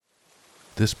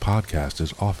This podcast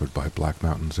is offered by Black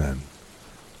Mountain Zen,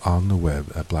 on the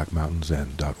web at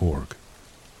blackmountainzen.org.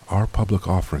 Our public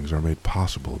offerings are made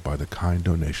possible by the kind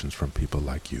donations from people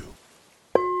like you.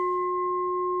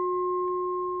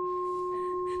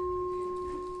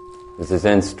 There's a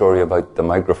Zen story about the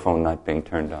microphone not being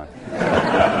turned on.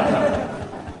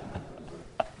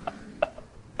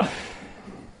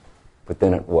 But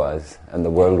then it was, and the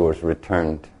world was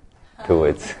returned to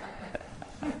its...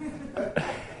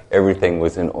 Everything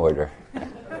was in order.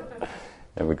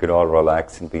 And we could all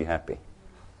relax and be happy.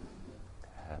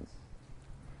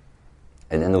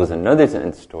 And then there was another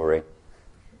Zen story,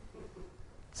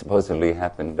 supposedly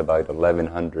happened about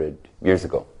 1100 years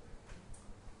ago.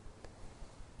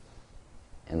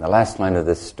 And the last line of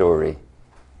this story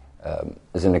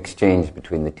is an exchange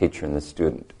between the teacher and the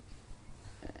student.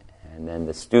 And then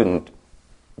the student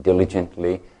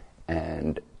diligently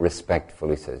and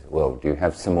respectfully says, "Well, do you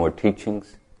have some more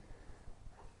teachings?"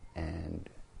 And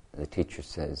the teacher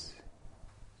says,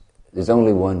 "There's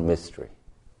only one mystery.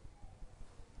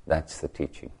 That's the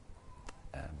teaching.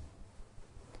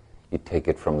 You take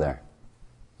it from there."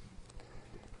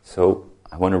 So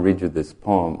I want to read you this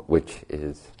poem, which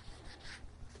is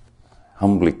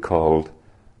humbly called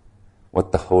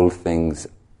 "What the Whole Thing's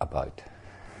About."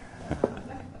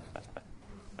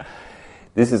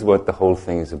 This is what the whole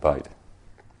thing is about.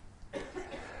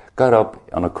 Got up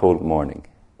on a cold morning,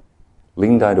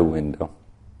 leaned out a window,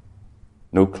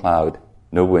 no cloud,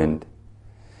 no wind,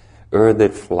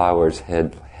 that flowers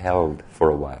had held for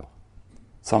a while,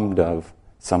 some dove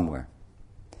somewhere.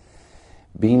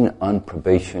 Been on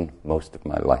probation most of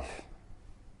my life.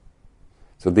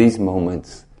 So these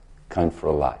moments count for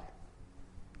a lot.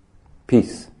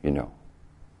 Peace, you know.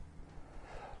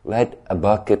 Let a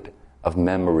bucket of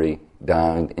memory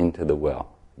down into the well.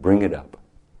 Bring it up.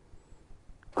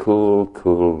 Cool,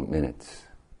 cool minutes.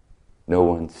 No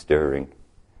one stirring.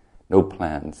 No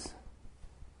plans.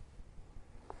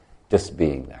 Just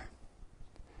being there.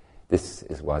 This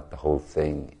is what the whole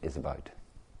thing is about.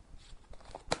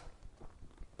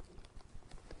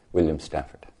 William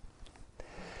Stafford.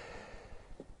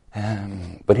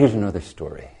 But here's another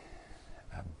story.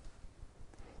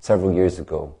 Several years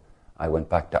ago, I went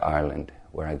back to Ireland,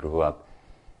 where I grew up,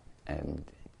 and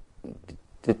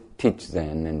to teach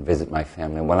Zen and visit my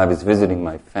family. And while I was visiting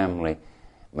my family,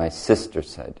 my sister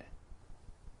said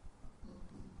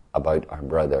about our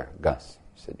brother, Gus.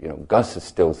 She said, Gus is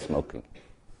still smoking.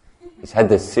 He's had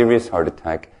this serious heart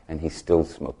attack, and he's still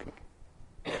smoking.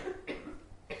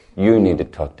 You need to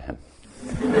talk to him.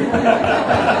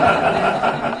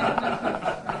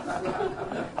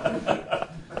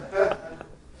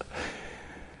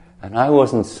 And I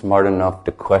wasn't smart enough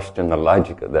to question the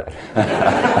logic of that.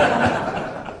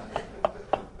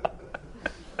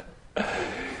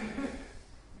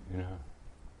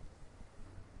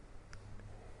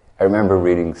 I remember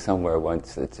reading somewhere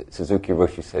once that Suzuki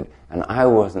Roshi said, "And I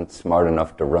wasn't smart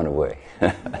enough to run away."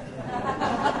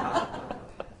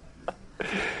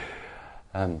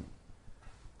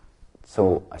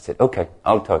 So I said, "Okay,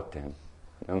 I'll talk to him."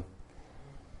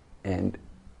 And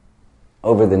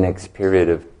over the next period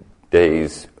of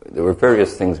days, there were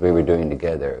various things we were doing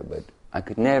together, but I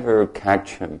could never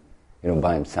catch him,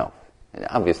 by himself. And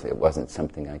obviously, it wasn't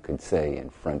something I could say in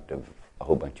front of a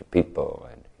whole bunch of people,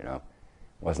 and it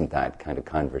wasn't that kind of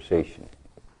conversation.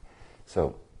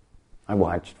 So I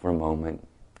watched for a moment,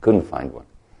 couldn't find one.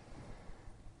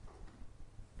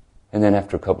 And then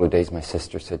after a couple of days, my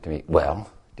sister said to me, "Well,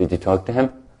 did you talk to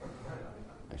him?"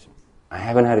 I said, "I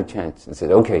haven't had a chance." And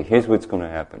said, "Okay, here's what's going to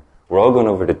happen. We're all going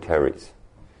over to Terry's.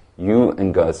 You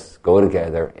and Gus go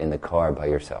together in the car by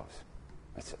yourselves."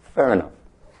 I said, "Fair enough.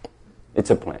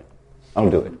 It's a plan. I'll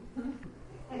do it."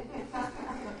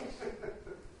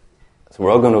 So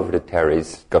we're all going over to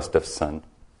Terry's, Gustav's son.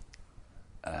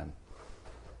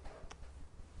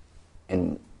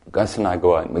 And Gus and I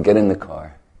go out and we get in the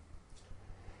car.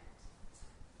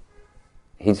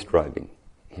 He's driving.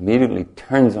 He immediately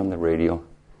turns on the radio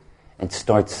and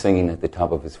starts singing at the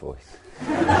top of his voice.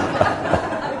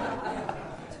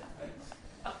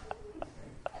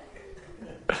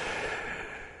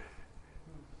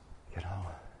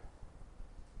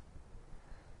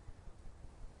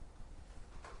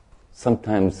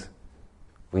 Sometimes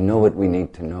we know what we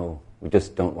need to know. We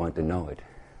just don't want to know it.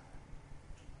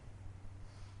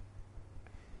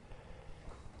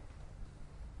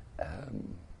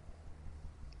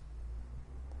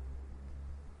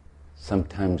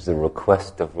 Sometimes the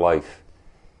request of life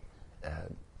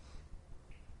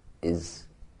is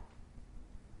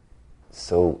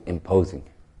so imposing.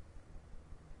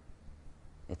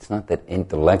 It's not that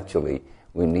intellectually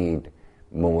we need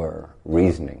more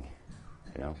reasoning.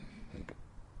 you know.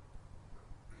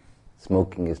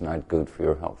 Smoking is not good for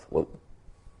your health. Well,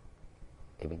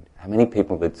 I mean, how many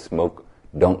people that smoke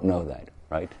don't know that,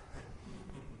 right?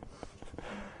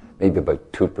 Maybe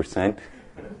about 2%,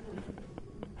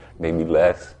 maybe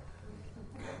less.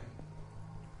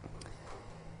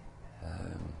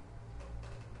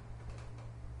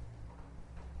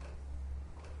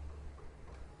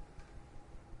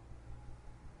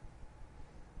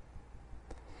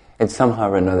 And somehow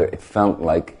or another, it felt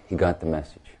like he got the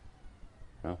message.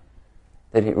 You know?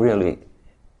 That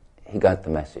he got the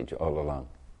message all along.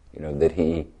 You know, that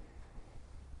he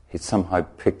somehow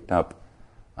picked up,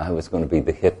 I was going to be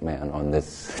the hitman on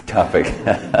this topic.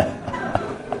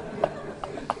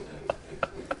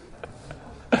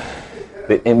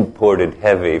 The imported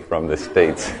heavy from the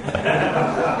States.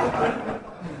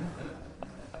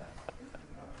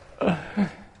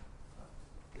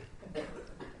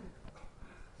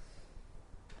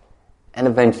 And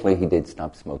eventually he did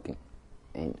stop smoking.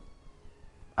 And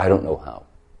I don't know how.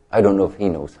 I don't know if he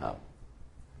knows how.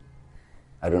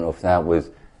 I don't know if that was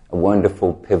a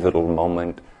wonderful, pivotal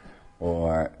moment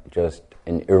or just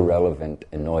an irrelevant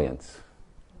annoyance.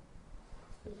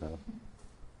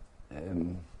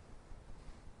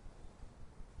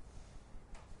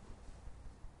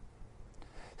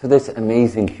 So this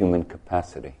amazing human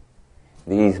capacity,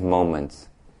 these moments,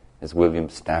 as William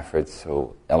Stafford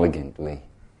so elegantly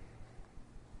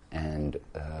and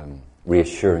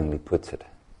reassuringly puts it.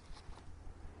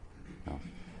 You know,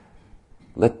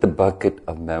 let the bucket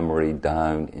of memory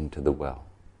down into the well.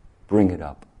 Bring it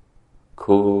up.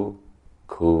 Cool,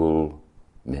 cool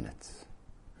minutes.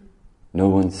 No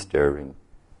one stirring,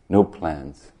 no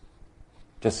plans,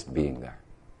 just being there.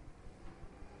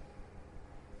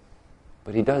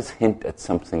 But he does hint at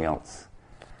something else.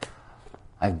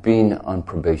 I've been on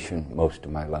probation most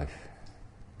of my life.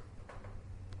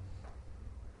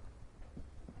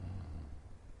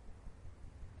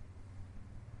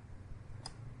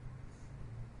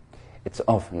 It's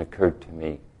often occurred to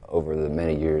me over the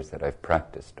many years that I've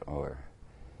practiced or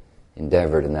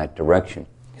endeavored in that direction.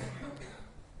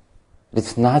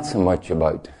 It's not so much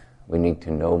about we need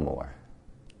to know more.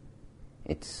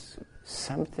 It's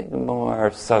something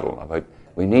more subtle about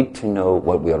we need to know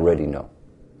what we already know.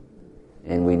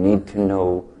 And we need to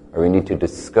know, or we need to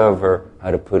discover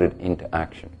how to put it into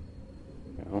action.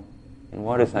 You know? And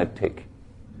what does that take?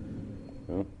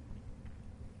 You know?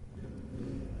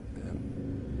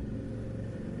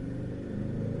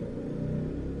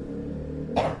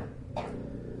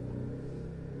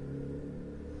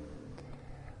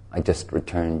 I just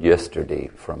returned yesterday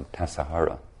from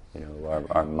Tassajara, you know,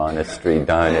 our monastery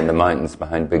down in the mountains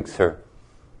behind Big Sur,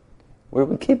 where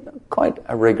we keep quite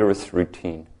a rigorous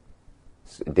routine,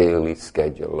 daily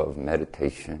schedule of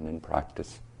meditation and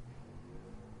practice.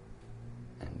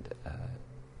 And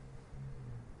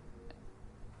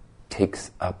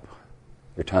takes up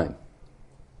your time,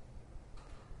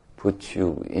 puts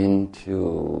you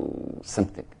into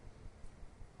something,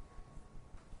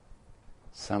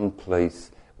 some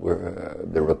place where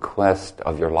the request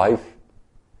of your life,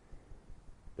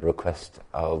 the request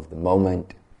of the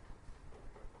moment,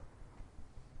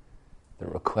 the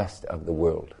request of the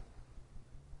world.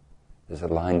 There's a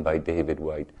line by David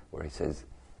Whyte where he says,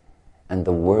 and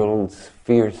the world's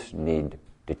fierce need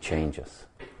to change us.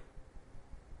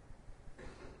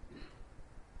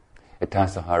 At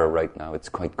Tassajara right now, it's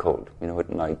quite cold. You know, at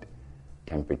night,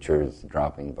 temperatures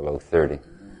dropping below 30.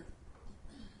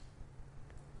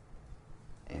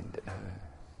 And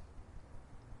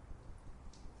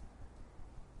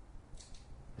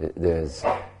there's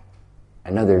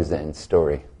another Zen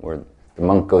story where the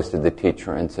monk goes to the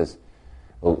teacher and says,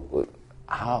 well,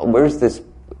 where's this?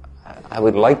 I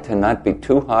would like to not be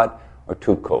too hot or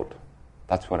too cold.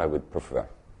 That's what I would prefer.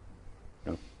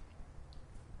 You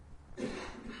know?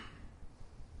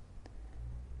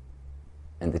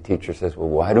 And the teacher says, well,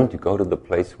 why don't you go to the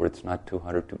place where it's not too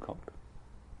hot or too cold?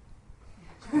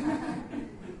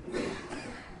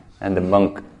 And the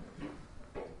monk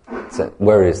said,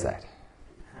 where is that?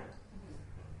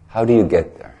 How do you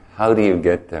get there? How do you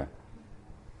get there?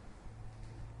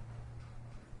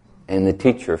 And the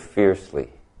teacher fiercely,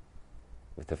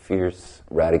 with a fierce,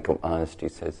 radical honesty,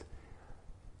 says,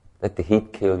 let the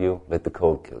heat kill you, let the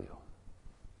cold kill you.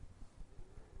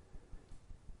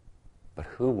 But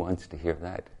who wants to hear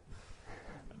that?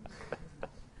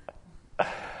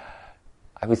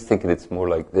 I was thinking it's more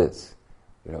like this,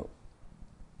 you know.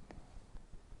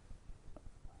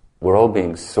 We're all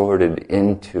being sorted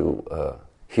into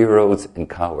heroes and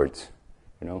cowards,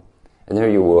 you know. And there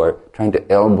you are, trying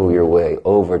to elbow your way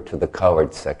over to the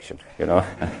coward section, you know.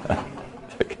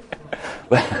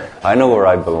 I know where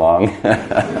I belong.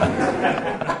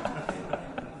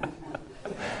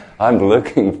 I'm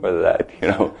looking for that,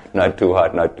 not too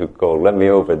hot, not too cold. Let me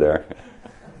over there.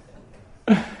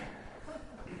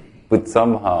 But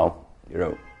somehow,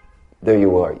 there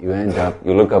you are. You end up,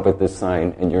 you look up at the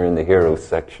sign and you're in the heroes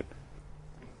section.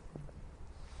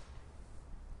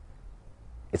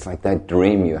 It's like that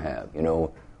dream you have,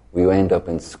 where you end up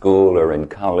in school or in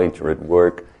college or at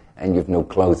work and you've no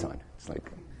clothes on. It's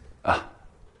like,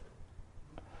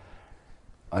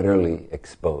 utterly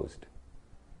exposed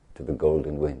to the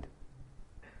golden wind.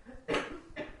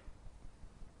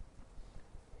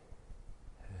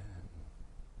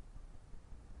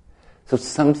 So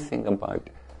something about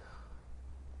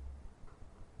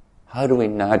how do we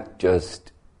not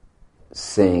just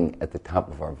sing at the top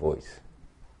of our voice?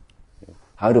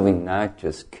 How do we not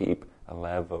just keep a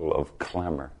level of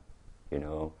clamor,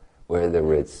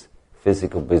 whether it's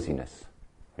physical busyness,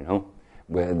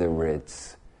 whether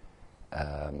it's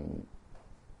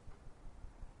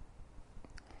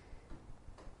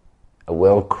a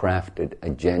well-crafted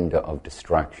agenda of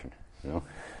distraction,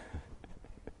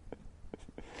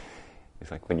 It's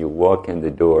like when you walk in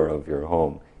the door of your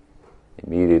home,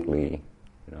 immediately,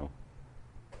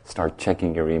 start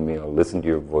checking your email, listen to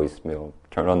your voicemail,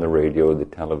 turn on the radio, the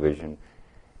television,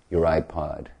 your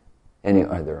iPod, any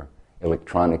other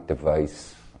electronic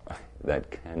device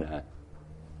that can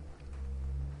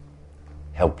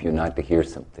help you not to hear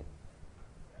something.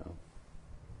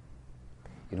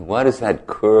 What is that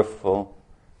careful,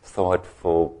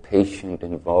 thoughtful, patient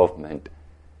involvement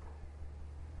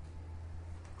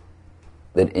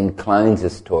that inclines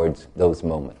us towards those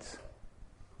moments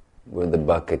where the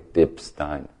bucket dips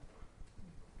down,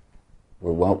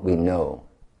 where what we know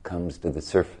comes to the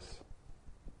surface,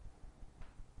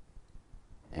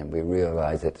 and we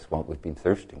realize it's what we've been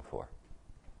thirsting for.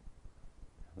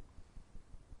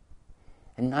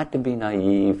 And not to be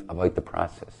naive about the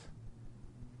process.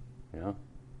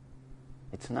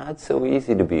 It's not so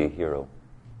easy to be a hero.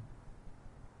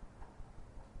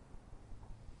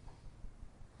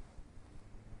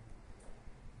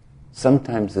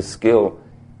 Sometimes the skill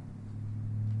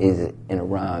is in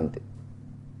around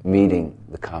meeting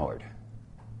the coward,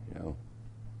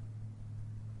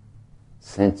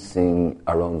 sensing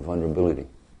our own vulnerability.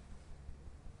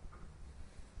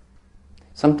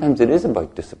 Sometimes it is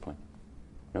about discipline,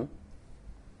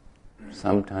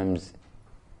 Sometimes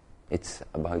it's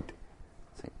about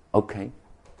saying, okay,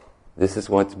 this is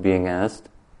what's being asked.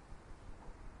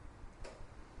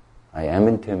 I am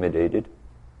intimidated,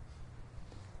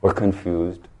 or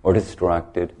confused, or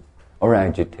distracted, or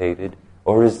agitated,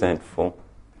 or resentful,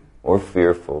 or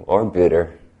fearful, or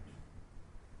bitter,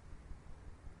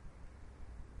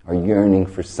 or yearning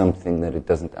for something that it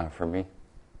doesn't offer me.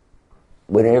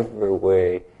 Whatever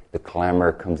way the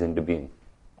clamor comes into being,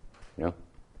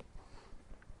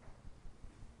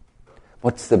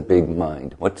 What's the big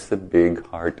mind? What's the big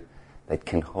heart that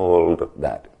can hold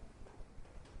that?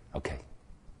 Okay.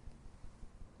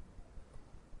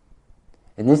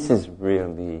 And this is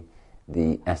really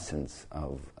the essence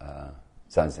of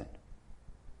Zazen.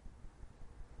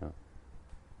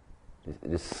 It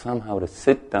is somehow to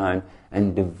sit down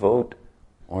and devote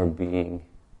our being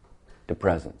to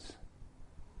presence.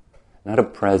 Not a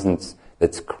presence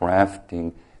that's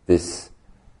crafting this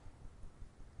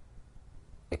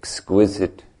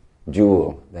exquisite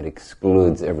jewel that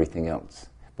excludes everything else,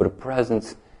 but a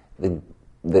presence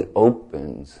that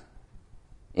opens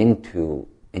into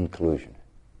inclusion.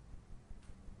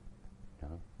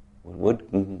 What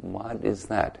is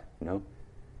that?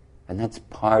 And that's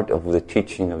part of the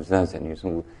teaching of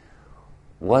Zazen.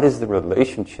 What is the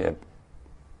relationship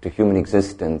to human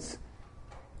existence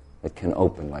that can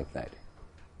open like that?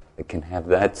 That can have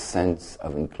that sense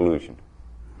of inclusion.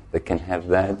 That can have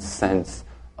that sense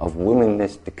of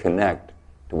willingness to connect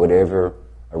to whatever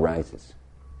arises.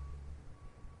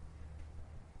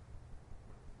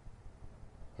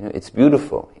 It's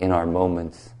beautiful in our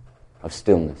moments of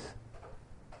stillness.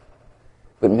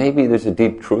 But maybe there's a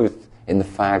deep truth in the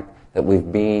fact that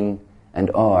we've been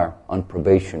and are on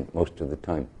probation most of the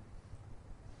time.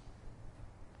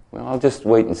 Well, I'll just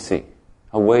wait and see.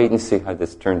 I'll wait and see how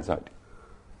this turns out.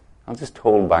 I'll just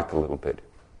hold back a little bit.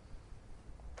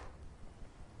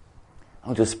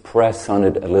 I'll just press on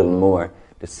it a little more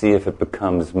to see if it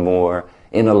becomes more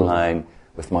in a line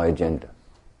with my agenda.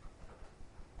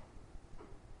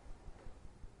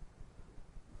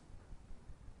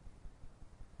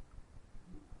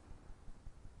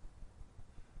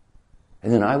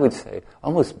 And then I would say,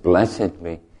 almost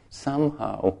blessedly,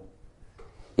 somehow,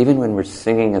 even when we're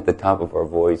singing at the top of our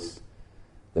voice,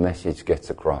 the message gets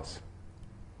across.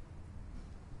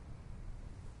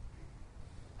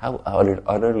 How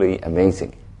utterly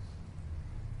amazing.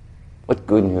 What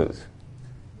good news.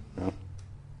 You know?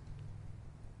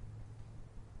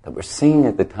 That we're singing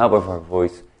at the top of our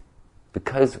voice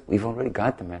because we've already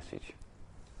got the message.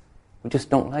 We just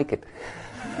don't like it.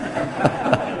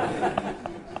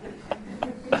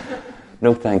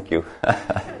 No, thank you.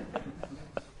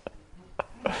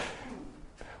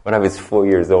 When I was 4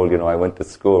 years old, I went to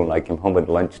school and I came home at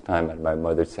lunchtime and my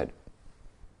mother said,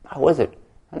 "How was it?"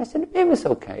 And I said, "It was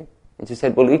okay." And she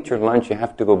said, "Well, eat your lunch, you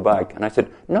have to go back." And I said,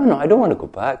 No, I don't want to go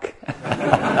back.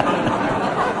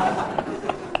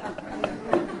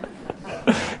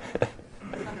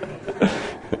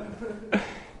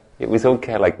 It was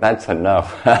okay, like, that's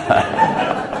enough.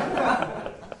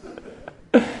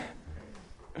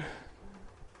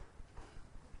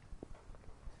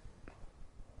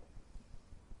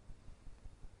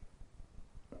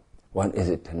 What is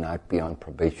it to not be on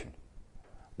probation?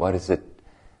 What is it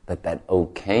that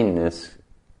okayness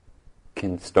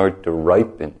can start to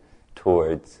ripen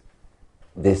towards,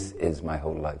 this is my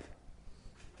whole life?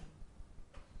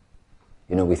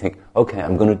 We think, okay,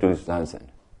 I'm going to do Zazen.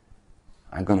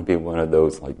 I'm going to be one of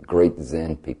those great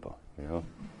Zen people,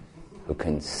 who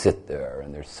can sit there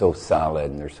and they're so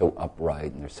solid and they're so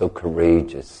upright and they're so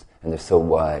courageous and they're so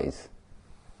wise.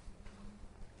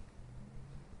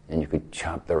 And you could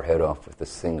chop their head off with a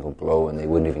single blow and they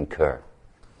wouldn't even care.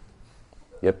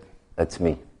 Yep, that's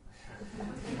me.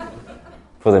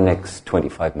 For the next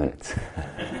 25 minutes.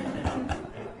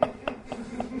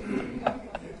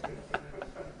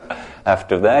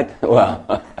 After that,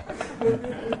 well,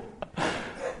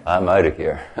 I'm out of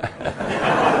here.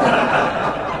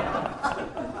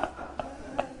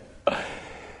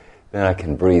 Then I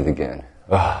can breathe again.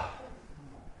 Oh,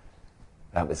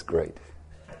 that was great.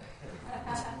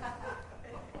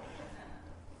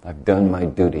 I've done my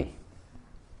duty.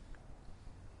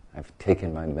 I've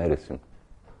taken my medicine.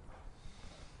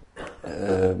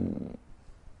 And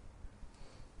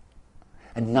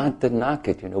not to knock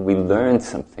it, we learned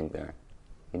something there.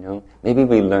 Maybe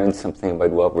we learned something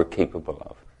about what we're capable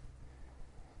of.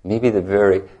 Maybe the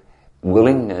very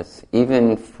willingness,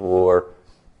 even for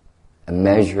a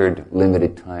measured,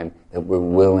 limited time, that we're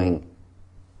willing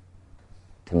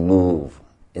to move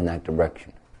in that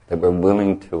direction. That we're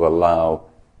willing to allow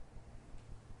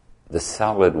the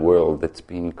solid world that's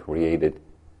being created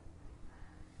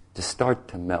to start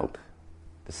to melt,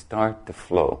 to start to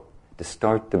flow, to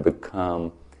start to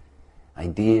become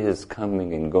ideas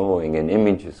coming and going, and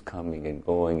images coming and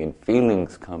going, and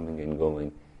feelings coming and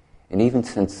going, and even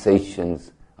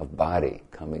sensations of body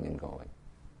coming and going.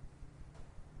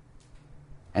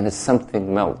 And as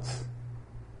something melts,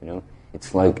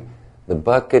 it's like the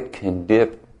bucket can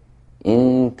dip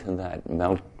into that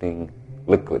melting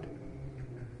liquid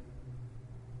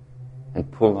and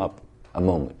pull up a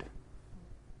moment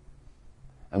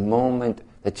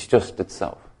that's just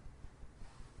itself,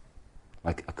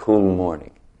 like a cool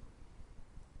morning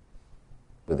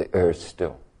where the air is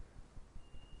still,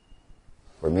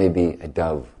 where maybe a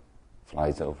dove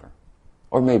flies over,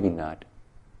 or maybe not,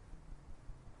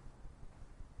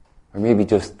 or maybe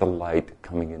just the light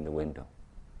coming in the window.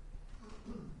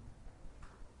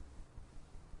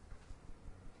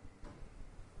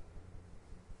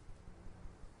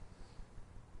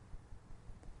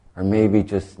 Or maybe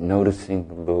just noticing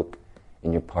the look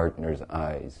in your partner's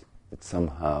eyes that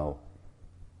somehow,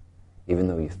 even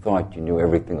though you thought you knew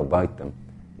everything about them,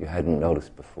 you hadn't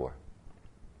noticed before.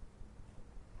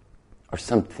 Or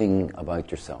something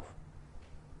about yourself.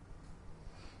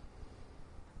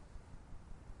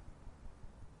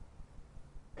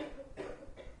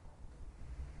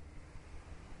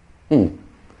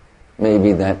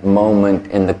 Maybe that moment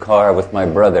in the car with my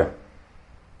brother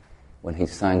when he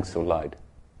sang so loud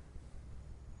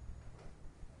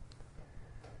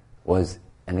was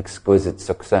an exquisite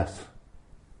success.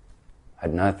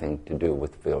 Had nothing to do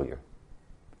with failure.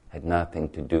 Had nothing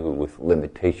to do with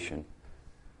limitation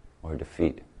or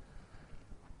defeat.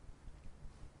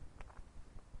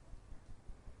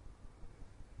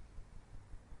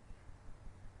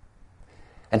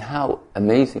 And how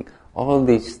amazing. All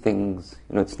these things,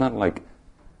 it's not like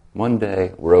one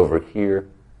day we're over here,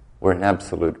 we're an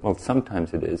absolute, well,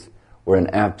 sometimes it is, we're an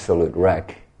absolute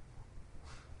wreck.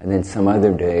 And then some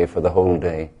other day, for the whole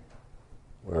day,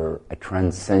 we're a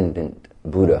transcendent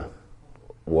Buddha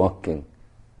walking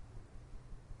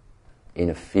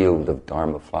in a field of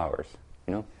Dharma flowers.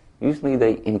 Usually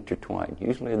they intertwine.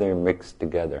 Usually they're mixed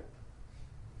together.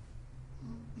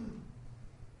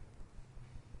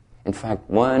 In fact,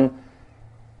 one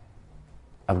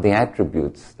of the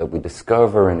attributes that we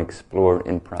discover and explore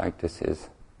in practice is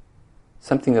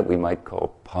something that we might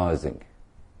call pausing.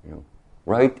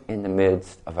 Right in the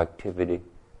midst of activity,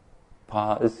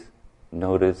 pause,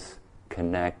 notice,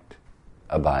 connect,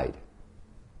 abide.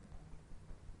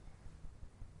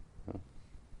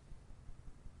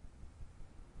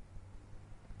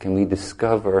 Can we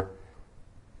discover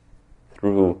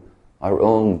through our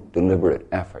own deliberate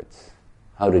efforts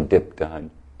how to dip down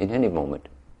in any moment?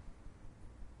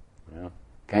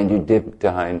 Can you dip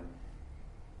down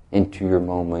into your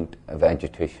moment of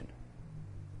agitation?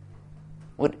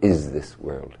 What is this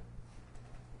world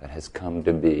that has come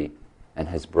to be and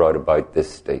has brought about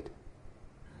this state?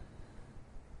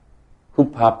 Who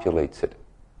populates it?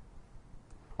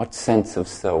 What sense of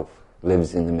self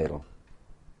lives in the middle?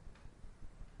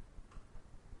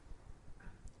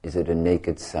 Is it a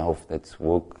naked self that's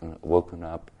woken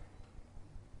up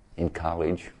in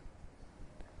college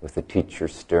with the teacher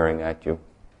staring at you?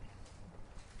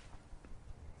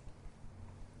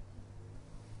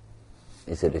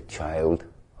 Is it a child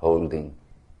holding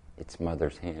its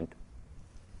mother's hand?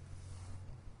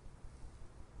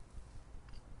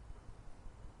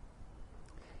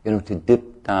 To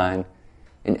dip down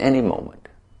in any moment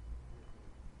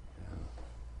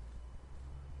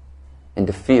and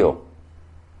to feel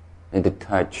and to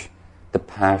touch the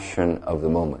passion of the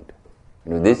moment.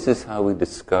 This is how we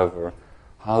discover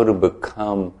how to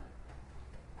become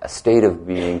a state of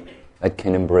being that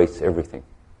can embrace everything.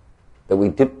 That we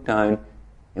dip down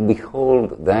and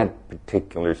behold that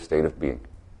particular state of being.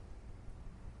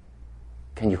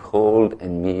 Can you hold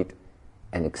and meet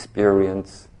and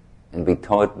experience and be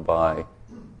taught by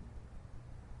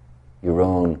your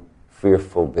own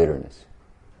fearful bitterness?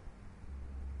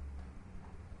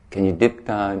 Can you dip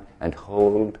down and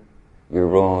hold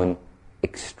your own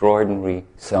extraordinary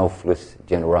selfless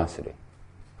generosity?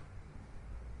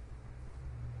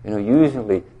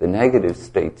 Usually the negative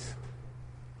states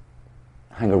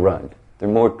hang around. They're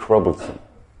more troublesome.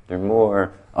 They're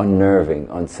more unnerving,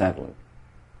 unsettling.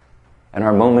 And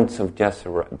our moments of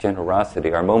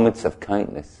generosity, our moments of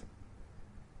kindness,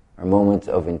 our moments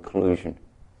of inclusion,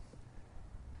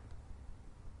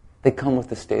 they come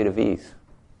with a state of ease.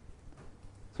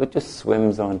 So it just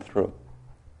swims on through.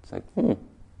 It's like,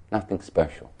 nothing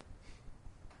special.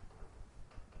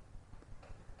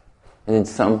 And then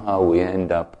somehow we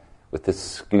end up with this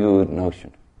skewed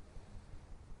notion.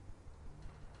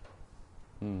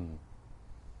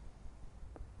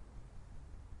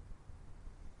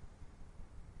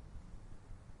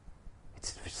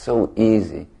 It's so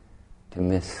easy to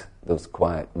miss those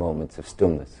quiet moments of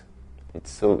stillness.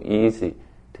 It's so easy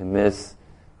to miss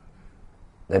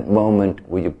that moment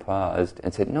where you paused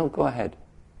and said, no, go ahead.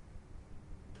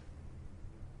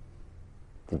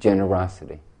 The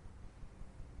generosity,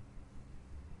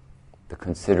 the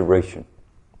consideration.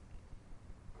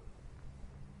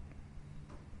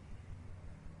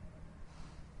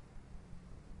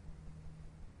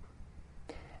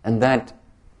 And that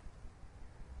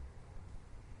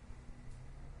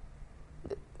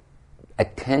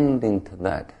attending to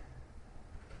that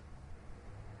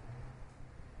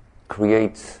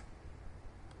creates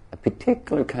a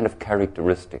particular kind of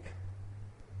characteristic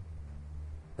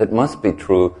that must be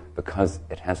true because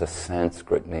it has a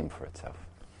Sanskrit name for itself.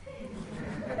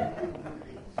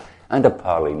 And a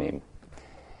Pali name.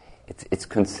 It's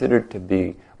considered to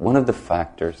be one of the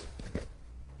factors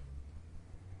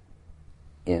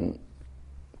in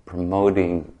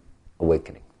promoting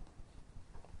awakening.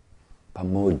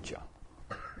 Pamoja.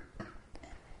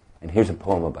 And here's a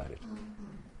poem about it.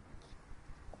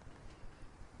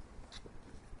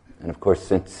 And of course,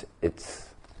 since it's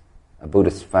a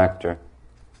Buddhist factor,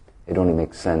 it only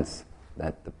makes sense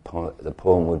that the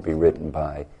poem would be written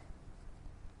by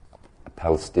a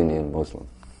Palestinian Muslim.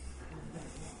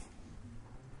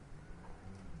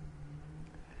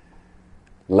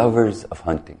 Lovers of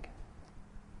hunting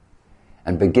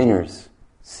and beginners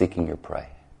seeking your prey,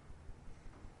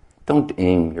 don't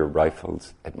aim your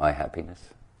rifles at my happiness,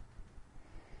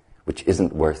 which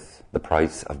isn't worth the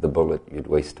price of the bullet you'd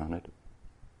waste on it.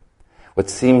 What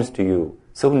seems to you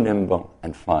so nimble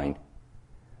and fine,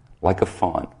 like a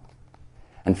fawn,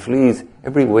 and flees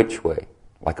every which way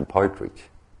like a partridge,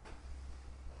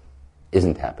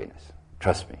 isn't happiness.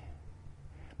 Trust me.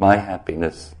 My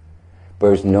happiness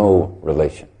bears no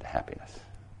relation to happiness.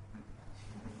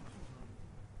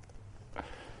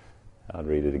 I'll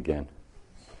read it again.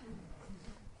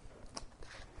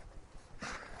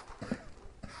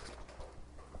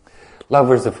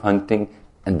 Lovers of hunting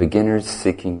and beginners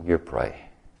seeking your prey,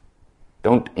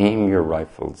 don't aim your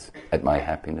rifles at my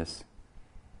happiness,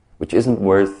 which isn't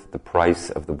worth the price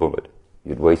of the bullet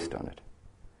you'd waste on it.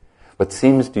 What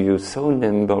seems to you so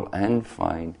nimble and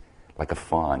fine, like a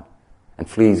fawn, and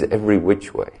flees every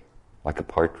which way, like a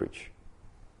partridge,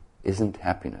 isn't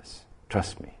happiness.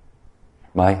 Trust me.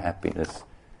 My happiness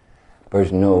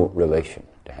bears no relation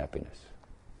to happiness.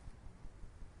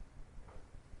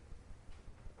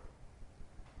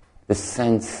 The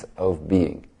sense of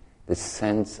being, the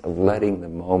sense of letting the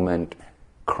moment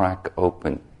crack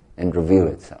open and reveal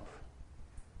itself.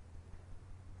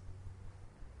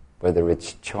 Whether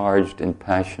it's charged and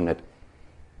passionate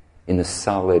in a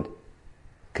solid,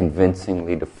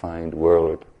 convincingly defined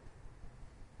world,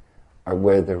 or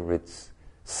whether it's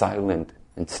silent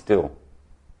and still,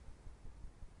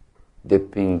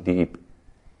 dipping deep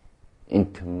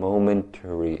into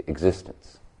momentary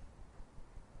existence.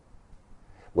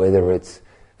 Whether it's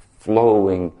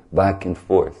flowing back and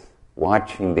forth,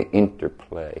 watching the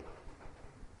interplay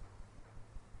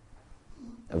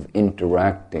of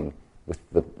interacting with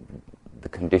the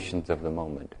conditions of the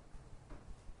moment.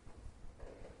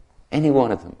 Any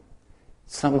one of them,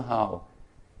 somehow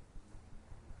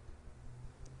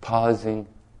pausing,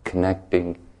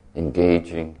 connecting,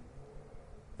 engaging,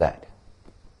 that.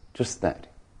 Just that.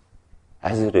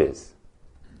 As it is.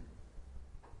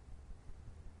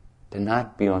 To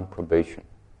not be on probation.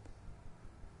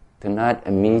 To not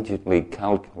immediately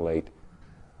calculate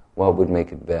what would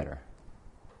make it better,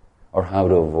 or how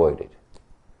to avoid it,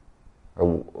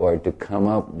 or to come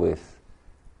up with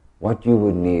what you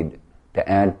would need to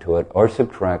add to it or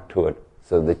subtract to it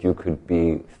so that you could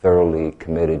be thoroughly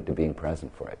committed to being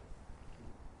present for it.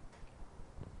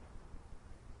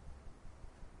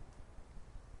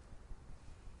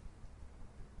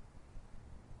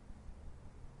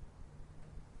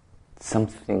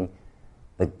 Something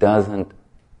that doesn't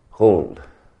hold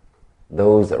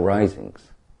those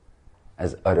arisings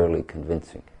as utterly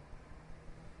convincing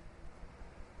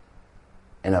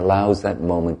and allows that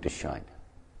moment to shine.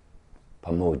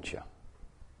 Pamoja.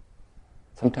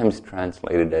 Sometimes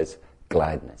translated as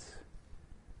gladness.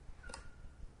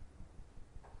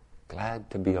 Glad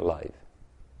to be alive.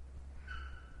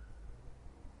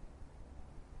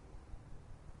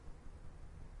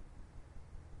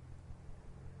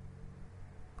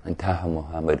 And Taha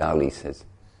Muhammad Ali says,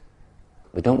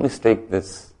 but don't mistake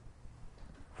this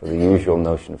for the usual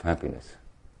notion of happiness.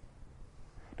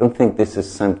 Don't think this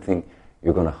is something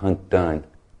you're going to hunt down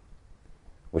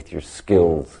with your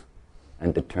skills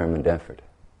and determined effort.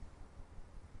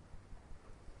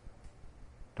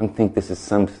 Don't think this is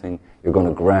something you're going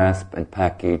to grasp and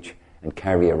package and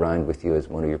carry around with you as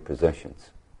one of your possessions.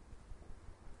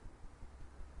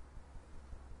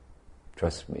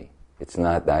 Trust me, it's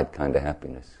not that kind of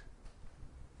happiness.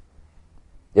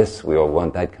 Yes, we all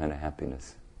want that kind of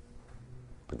happiness,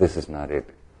 but this is not it.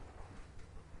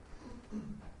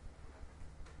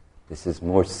 This is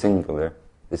more singular,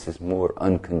 this is more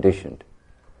unconditioned.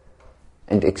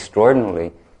 And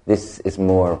extraordinarily, this is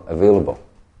more available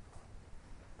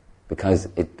because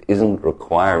it isn't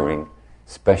requiring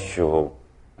special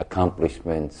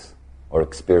accomplishments or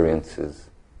experiences.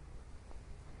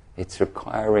 It's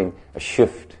requiring a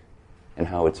shift in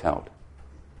how it's held.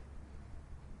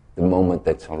 The moment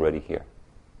that's already here.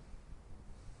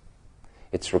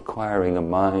 It's requiring a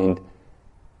mind,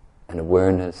 an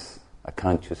awareness, a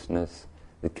consciousness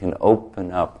that can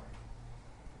open up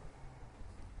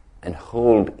and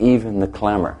hold even the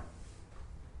clamor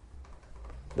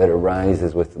that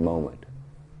arises with the moment.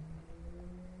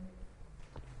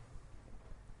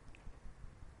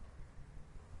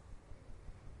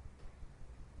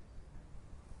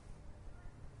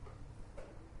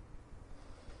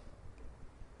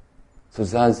 So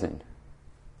Zazen,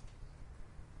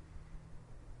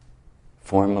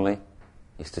 formally,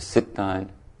 is to sit down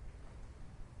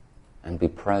and be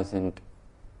present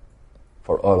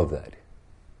for all of that.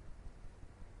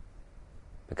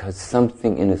 Because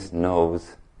something in us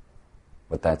knows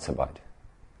what that's about.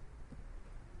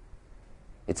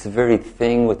 It's the very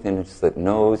thing within us that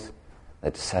knows,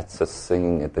 that sets us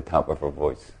singing at the top of our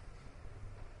voice.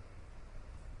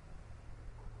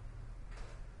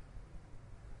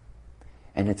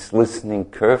 And it's listening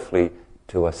carefully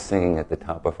to us singing at the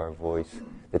top of our voice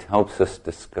that helps us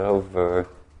discover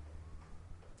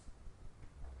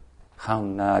how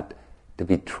not to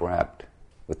be trapped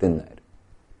within that.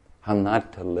 How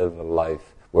not to live a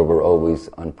life where we're always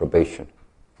on probation,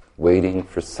 waiting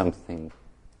for something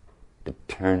to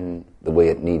turn the way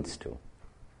it needs to,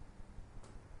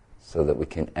 so that we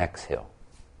can exhale,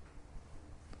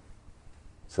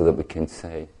 so that we can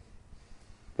say,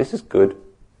 this is good,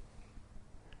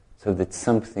 so that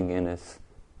something in us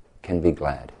can be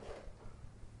glad.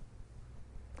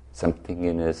 Something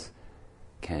in us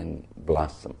can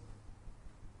blossom.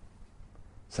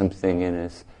 Something in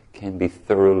us can be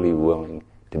thoroughly willing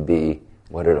to be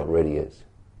what it already is.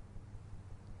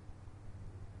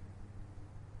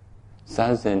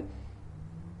 Zazen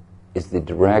is the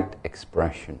direct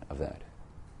expression of that.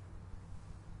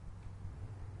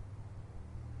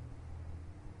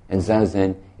 And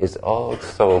Zazen is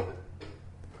also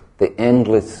the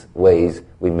endless ways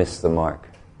we miss the mark.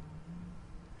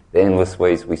 The endless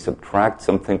ways we subtract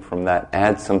something from that,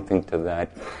 add something to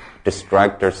that,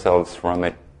 distract ourselves from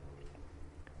it,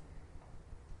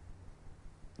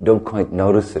 don't quite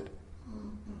notice it.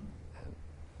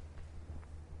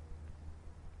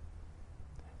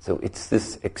 So it's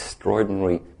this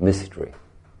extraordinary mystery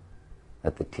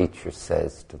that the teacher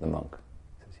says to the monk.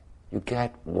 You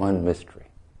get one mystery.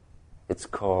 It's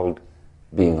called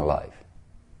being alive.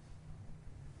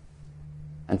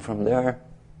 And from there,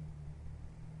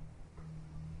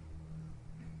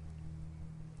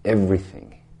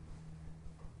 everything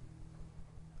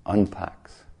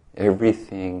unpacks.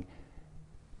 Everything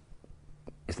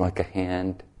is like a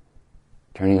hand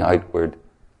turning outward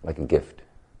like a gift.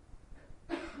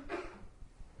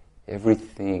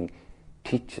 Everything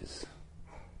teaches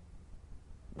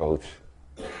both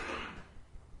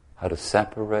how to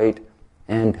separate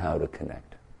and how to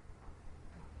connect.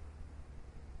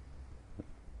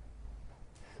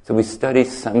 So we study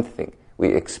something, we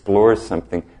explore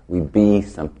something, we be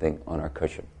something on our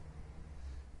cushion.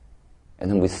 And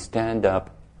then we stand up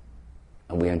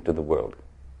and we enter the world.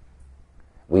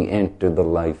 We enter the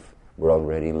life we're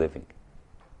already living.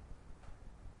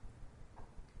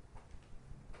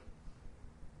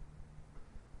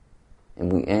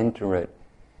 And we enter it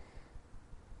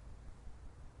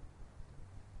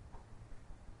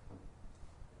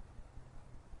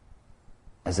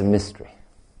as a mystery.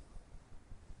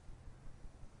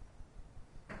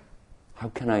 How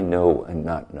can I know and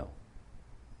not know?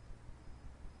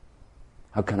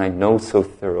 How can I know so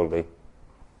thoroughly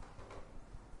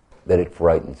that it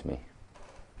frightens me?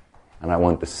 And I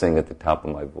want to sing at the top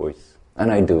of my voice.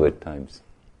 And I do at times.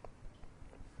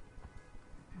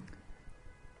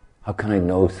 How can I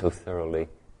know so thoroughly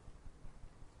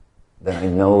that I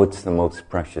know it's the most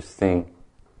precious thing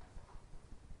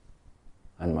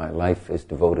and my life is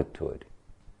devoted to it?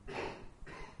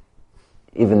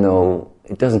 Even though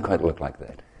it doesn't quite look like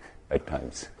that at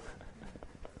times.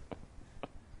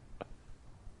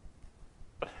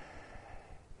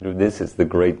 This is the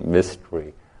great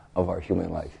mystery of our human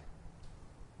life.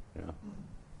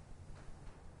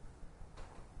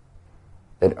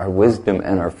 That our wisdom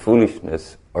and our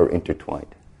foolishness are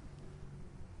intertwined.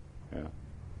 Yeah.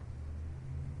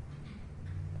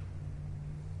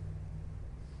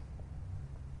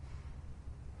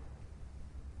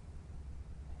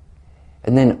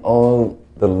 And then all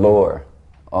the lore,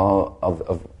 all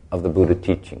of the Buddha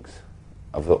teachings,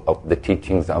 of the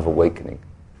teachings of awakening,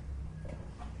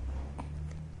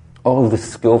 all the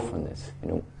skillfulness,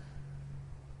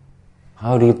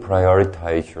 how do you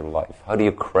prioritize your life? How do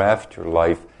you craft your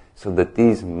life so that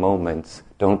these moments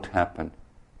don't happen,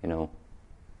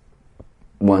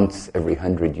 once every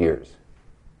 100 years?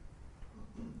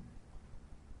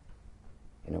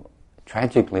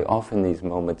 Tragically, often these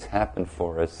moments happen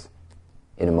for us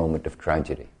in a moment of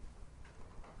tragedy.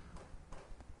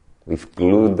 We've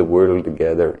glued the world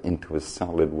together into a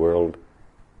solid world,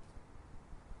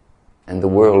 and the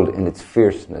world in its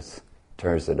fierceness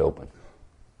tears it open.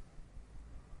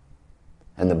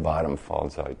 And the bottom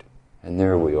falls out. And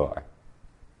there we are.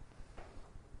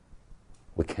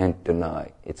 We can't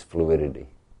deny its fluidity.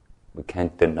 We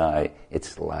can't deny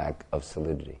its lack of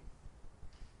solidity.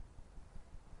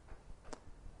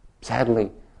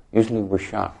 Sadly, usually we're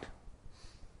shocked.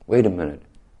 Wait a minute,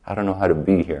 I don't know how to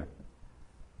be here.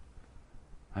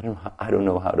 I don't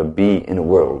know how to be in a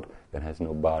world that has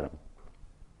no bottom.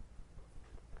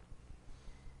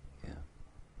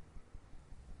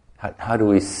 How do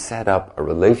we set up a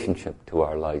relationship to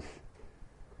our life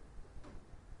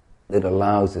that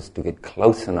allows us to get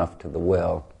close enough to the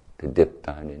well to dip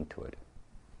down into it?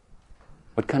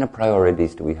 What kind of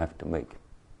priorities do we have to make?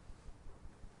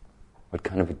 What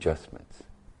kind of adjustments?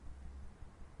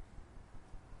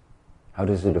 How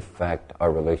does it affect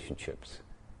our relationships?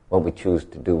 What we choose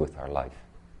to do with our life?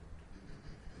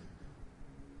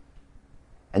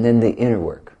 And then the inner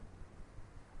work.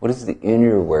 What is the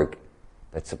inner work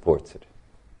that supports it?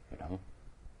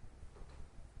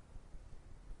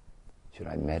 Should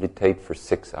I meditate for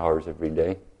 6 hours every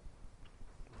day?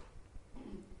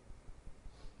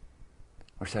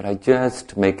 Or should I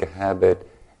just make a habit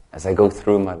as I go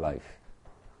through my life?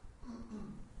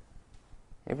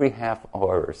 Every half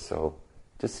hour or so,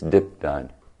 just dip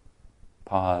down.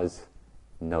 Pause,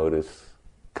 notice,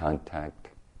 contact,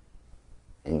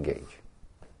 engage.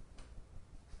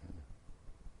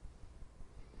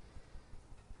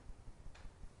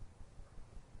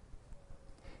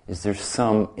 Is there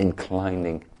some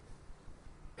inclining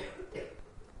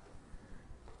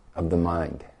of the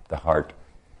mind, the heart,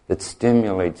 that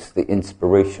stimulates the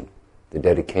inspiration, the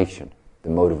dedication, the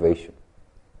motivation?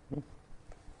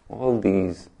 All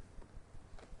these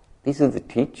are the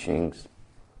teachings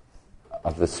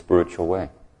of the spiritual way.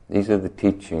 These are the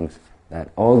teachings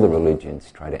that all the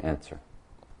religions try to answer.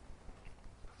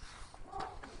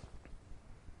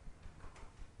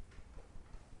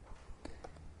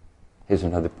 Here's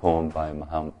another poem by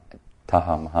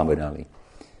Taha Muhammad Ali.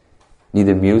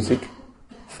 Neither music,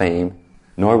 fame,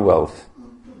 nor wealth,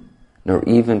 nor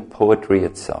even poetry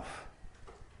itself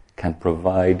can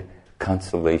provide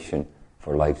consolation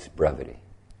for life's brevity,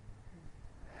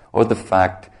 or the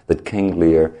fact that King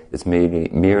Lear is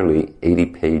merely 80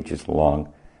 pages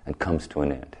long and comes to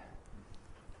an end,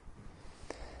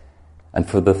 and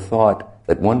for the thought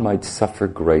that one might suffer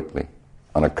greatly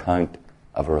on account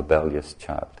of a rebellious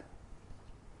child.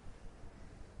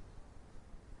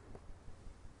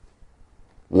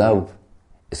 Love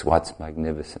is what's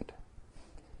magnificent.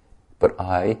 But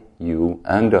I, you,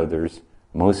 and others,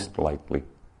 most likely,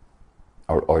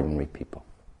 are ordinary people.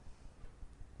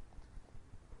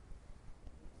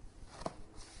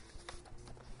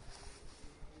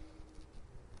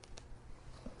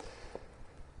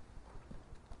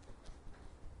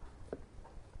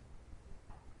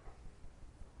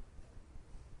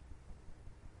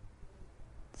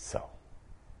 So,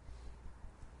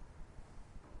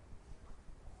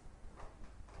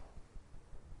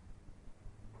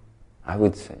 I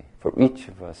would say, for each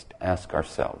of us to ask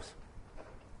ourselves,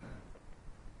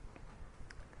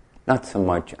 not so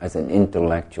much as an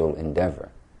intellectual endeavor,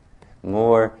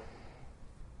 more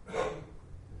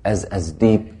as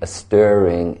deep a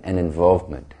stirring and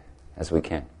involvement as we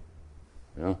can.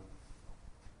 You know?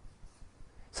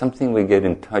 Something we get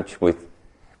in touch with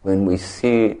when we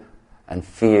see and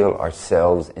feel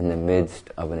ourselves in the midst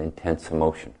of an intense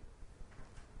emotion,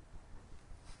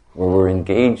 where we're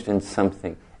engaged in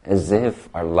something as if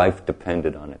our life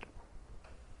depended on it.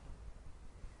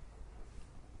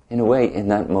 In a way, in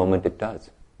that moment it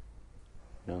does.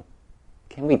 You know?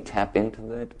 Can we tap into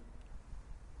that?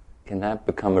 Can that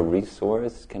become a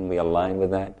resource? Can we align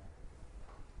with that?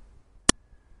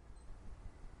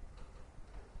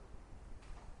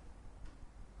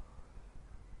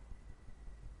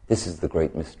 This is the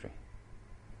great mystery.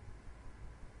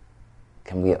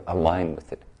 Can we align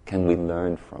with it? Can we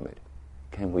learn from it?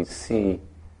 Can we see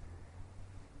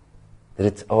that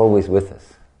it's always with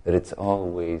us, that it's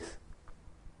always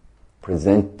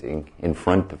presenting in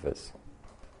front of us,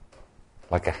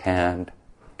 like a hand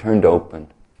turned open,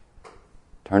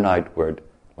 turned outward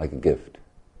like a gift,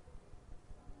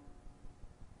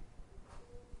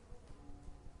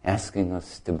 asking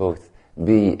us to both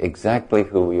be exactly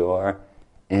who we are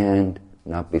and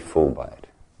not be fooled by it,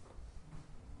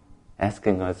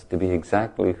 asking us to be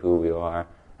exactly who we are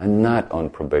and not on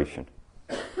probation,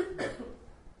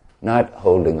 not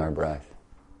holding our breath,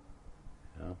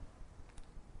 you know?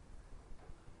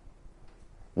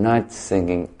 Not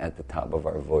singing at the top of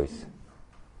our voice.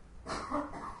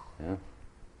 Yeah?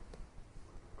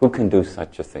 Who can do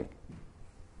such a thing?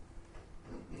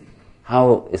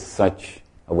 How is such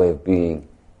a way of being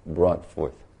brought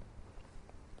forth?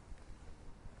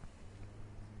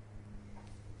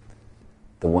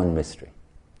 The one mystery.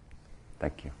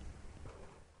 Thank you.